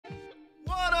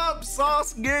up,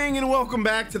 Sauce Gang, and welcome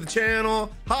back to the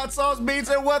channel. Hot Sauce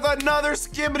Beats it with another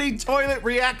Skibidi Toilet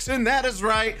reaction. That is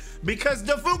right, because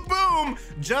Dafook Boom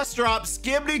just dropped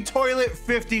Skibidi Toilet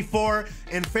 54.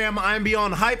 And fam, I'm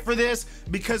beyond hype for this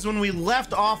because when we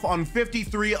left off on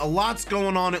 53, a lot's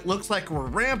going on. It looks like we're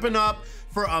ramping up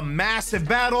for a massive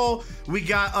battle. We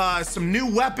got some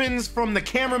new weapons from the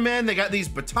cameramen. They got these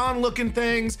baton looking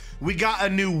things. We got a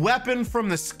new weapon from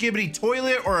the Skibidi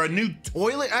Toilet, or a new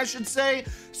toilet, I should say.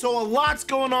 So a lot's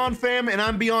going on, fam, and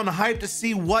I'm beyond hyped to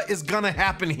see what is gonna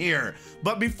happen here.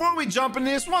 But before we jump in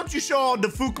this, why don't you show all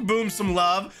Dafook Boom some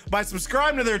love by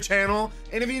subscribing to their channel.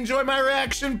 And if you enjoy my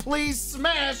reaction, please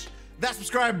smash that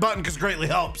subscribe button, because it greatly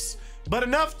helps. But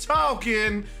enough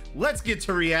talking. Let's get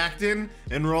to reacting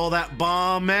and roll that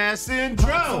bomb ass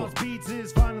intro. Hot Sauce Beats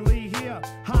is finally here.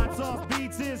 Hot Sauce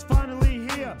Beats is finally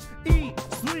here. Eat,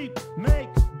 sleep, make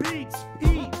beats.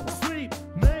 Eat, sleep,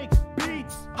 make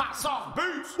beats. Hot Sauce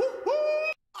Beats. Woo,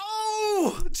 woo.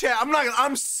 Oh, chat,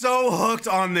 I'm so hooked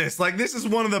on this. Like, this is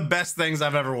one of the best things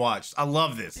I've ever watched. I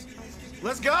love this.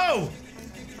 Let's go.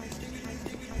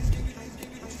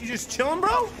 You just chilling,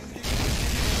 bro?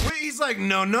 He's like,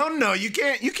 no, you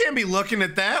can't be looking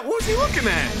at that. What was he looking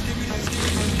at?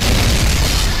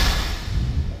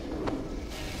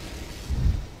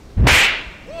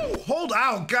 Whoa, hold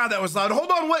out. God, that was loud. Hold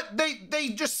on, what? They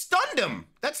just stunned him.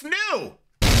 That's new.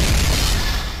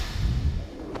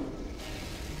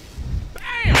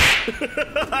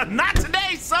 Bam! Not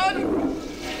today, son.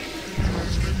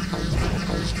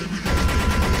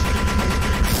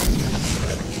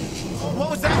 Oh,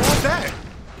 what was that? What was that?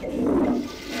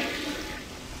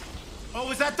 Oh,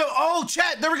 is that the, oh,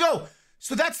 chat, there we go.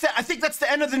 So that's the, I think that's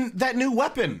the end of that new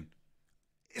weapon.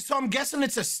 So I'm guessing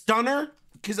it's a stunner,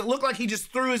 because it looked like he just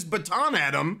threw his baton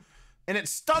at him and it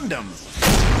stunned him.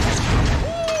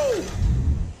 Woo!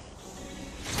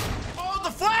 Oh,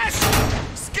 the flash!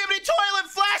 Skibidi Toilet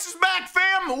flash is back,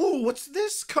 fam! Ooh, what's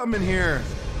this coming here?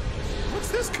 What's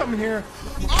this coming here?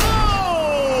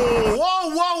 Oh! Whoa,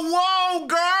 whoa, whoa,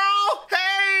 girl!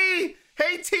 Hey!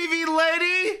 Hey, TV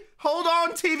lady! Hold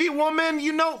on, TV woman.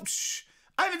 You know, shh,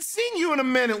 I haven't seen you in a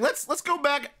minute. Let's go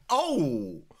back.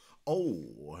 Oh,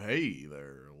 hey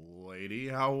there, lady.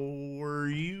 How are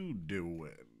you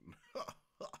doing?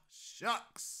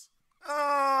 Shucks.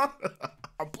 I'm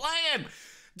playing.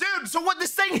 Dude, so what,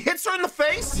 this thing hits her in the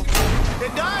face?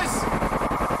 It does.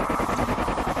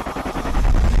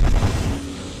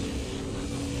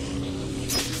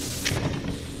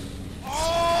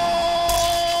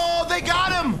 Oh, they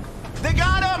got him. They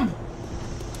got him!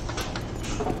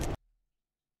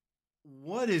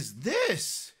 What is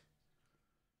this?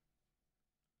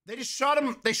 They just shot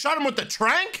him. They shot him with the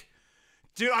trank?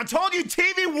 Dude, I told you,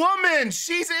 TV woman,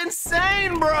 she's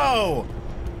insane, bro.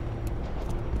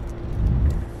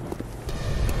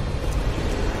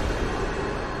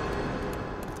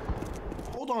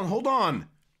 Hold on.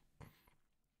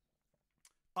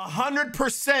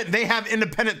 100% they have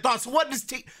independent thoughts. What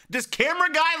does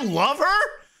camera guy love her?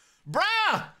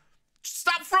 Bruh,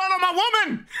 stop front on my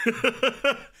woman.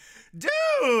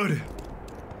 Dude.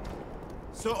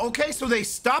 So, okay, so they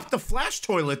stopped the flash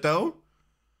toilet though.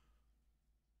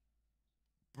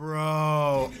 Bro,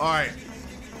 all right.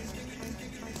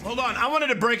 Hold on, I wanted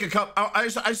to break a cup. I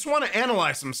just want to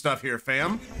analyze some stuff here,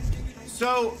 fam.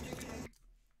 So,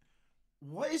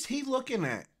 what is he looking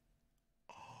at?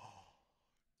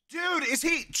 Dude, is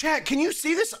he, chat, can you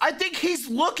see this? I think he's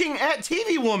looking at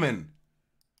TV woman.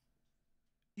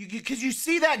 Because you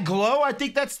see that glow? I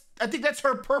think that's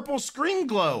her purple screen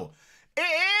glow.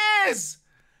 It is!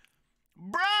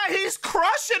 Bruh, he's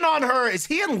crushing on her. Is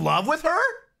he in love with her?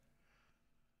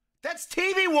 That's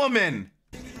TV woman.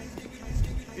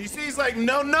 You see, he's like,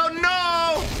 no.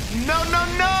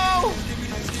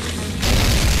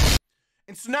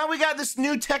 And so now we got this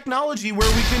new technology where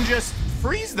we can just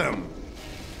freeze them.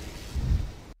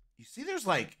 You see, there's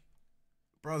like,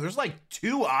 bro, there's like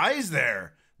 2 eyes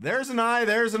there. There's an eye,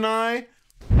 there's an eye.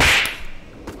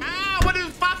 Ah, what did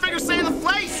 5 fingers say in the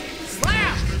face?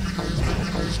 Slap!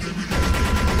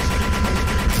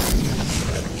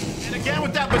 And again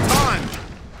with that baton.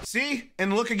 See?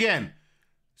 And look again.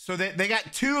 So they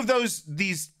got 2 of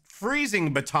these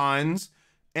freezing batons,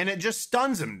 and it just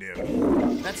stuns them, dude.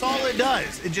 That's all it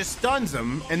does. It just stuns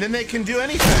them, and then they can do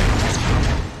anything.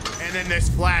 And then this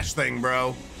flash thing,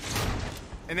 bro.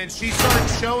 And then she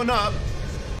starts showing up.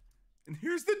 And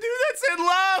here's the dude that's in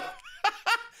love.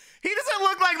 He doesn't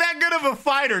look like that good of a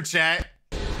fighter, chat.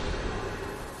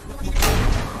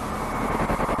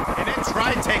 And it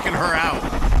tried taking her out.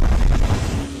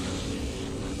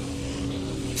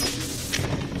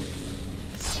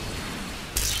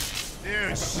 Dude,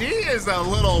 Dude, she is a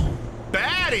little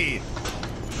baddie.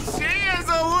 She is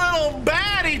a little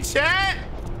baddie, chat.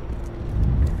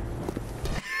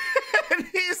 And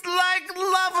he's like,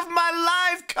 love of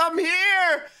my life, come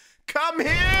here. Come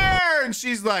here. And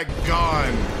she's like,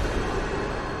 gone.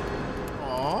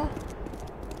 Aw.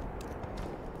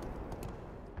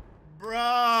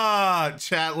 Bruh.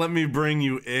 Chat, let me bring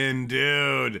you in,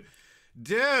 dude.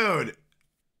 Dude.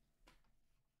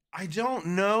 I don't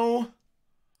know.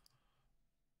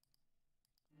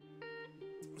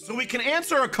 So we can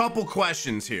answer a couple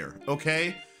questions here,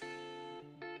 okay?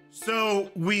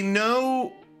 So we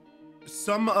know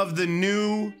some of the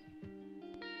new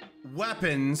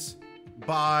weapons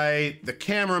by the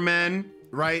cameramen,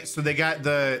 right? So they got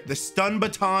the stun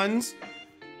batons,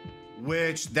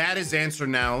 which that is answered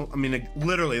now. I mean,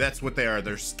 literally, that's what they are.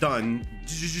 They're stun.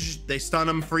 They stun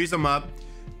them, freeze them up.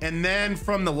 And then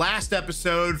from the last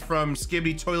episode from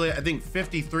Skibidi Toilet, I think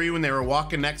 53, when they were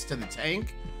walking next to the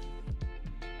tank,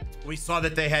 we saw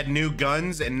that they had new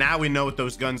guns, and now we know what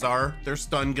those guns are. They're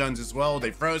stun guns as well. They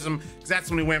froze them, because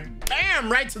that's when he went,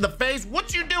 bam, right to the face.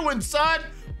 What you doing, son?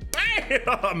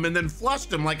 Bam! And then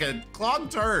flushed him like a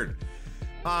clogged turd.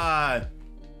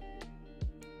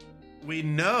 We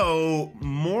know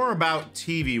more about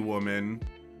TV Woman,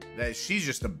 that she's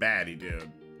just a baddie,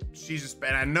 dude. She's just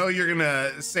bad. I know you're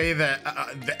gonna say that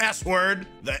the S word,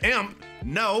 the imp.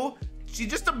 No, she's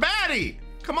just a baddie.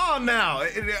 Come on now.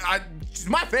 She's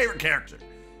my favorite character.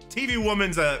 TV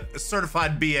Woman's a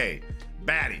certified BA,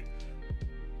 baddie.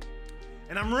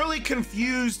 And I'm really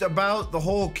confused about the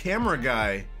whole camera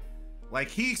guy. Like,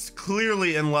 he's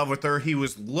clearly in love with her. He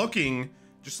was looking,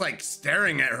 just like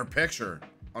staring at her picture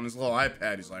on his little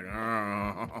iPad. He's like,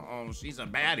 oh, she's a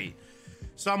baddie.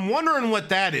 So I'm wondering what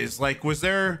that is. Like, was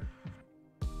there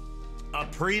a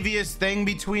previous thing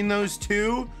between those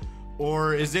two?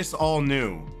 Or is this all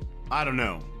new? I don't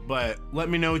know, but let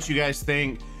me know what you guys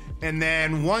think. And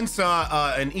then once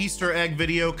an Easter egg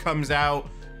video comes out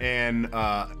and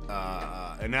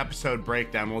an episode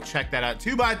breakdown, we'll check that out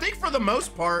too. But I think for the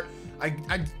most part,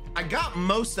 I got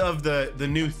most of the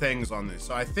new things on this.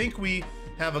 So I think we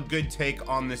have a good take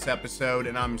on this episode,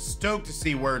 and I'm stoked to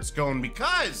see where it's going,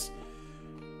 because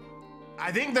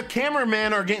I think the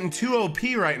cameramen are getting too OP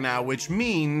right now, which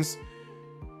means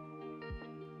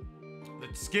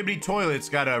Skibidi Toilet's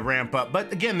got to ramp up.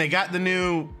 But again, they got the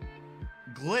new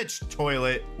glitch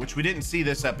toilet, which we didn't see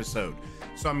this episode.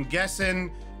 So I'm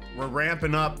guessing we're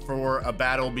ramping up for a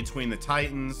battle between the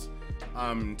Titans,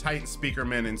 Titan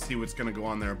Speakermen, and see what's going to go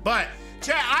on there. But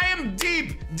chat, I am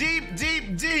deep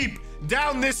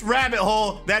down this rabbit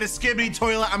hole that is Skibidi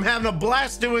Toilet. I'm having a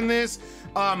blast doing this.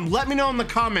 Let me know in the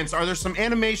comments, are there some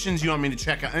animations you want me to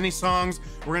check out? Any songs?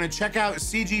 We're going to check out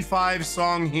CG5's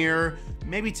song here.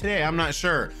 Maybe today, I'm not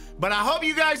sure. But I hope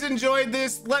you guys enjoyed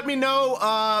this. Let me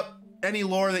know any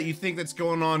lore that you think that's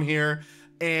going on here.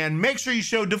 And make sure you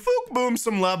show Defook Boom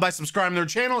some love by subscribing to their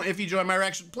channel. If you enjoy my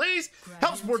reaction, please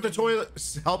help support the toilet.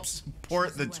 Help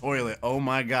support the toilet. Oh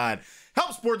my God.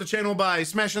 Help support the channel by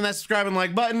smashing that subscribe and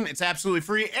like button. It's absolutely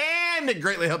free, and it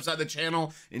greatly helps out the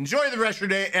channel. Enjoy the rest of your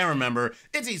day, and remember,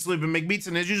 it's eat, sleep, and make beats,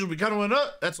 and as usual, we kind of went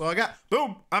up. That's all I got.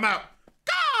 Boom, I'm out.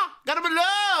 Got a bit of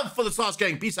love for the Sauce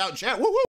Gang. Peace out, chat. Woo woo.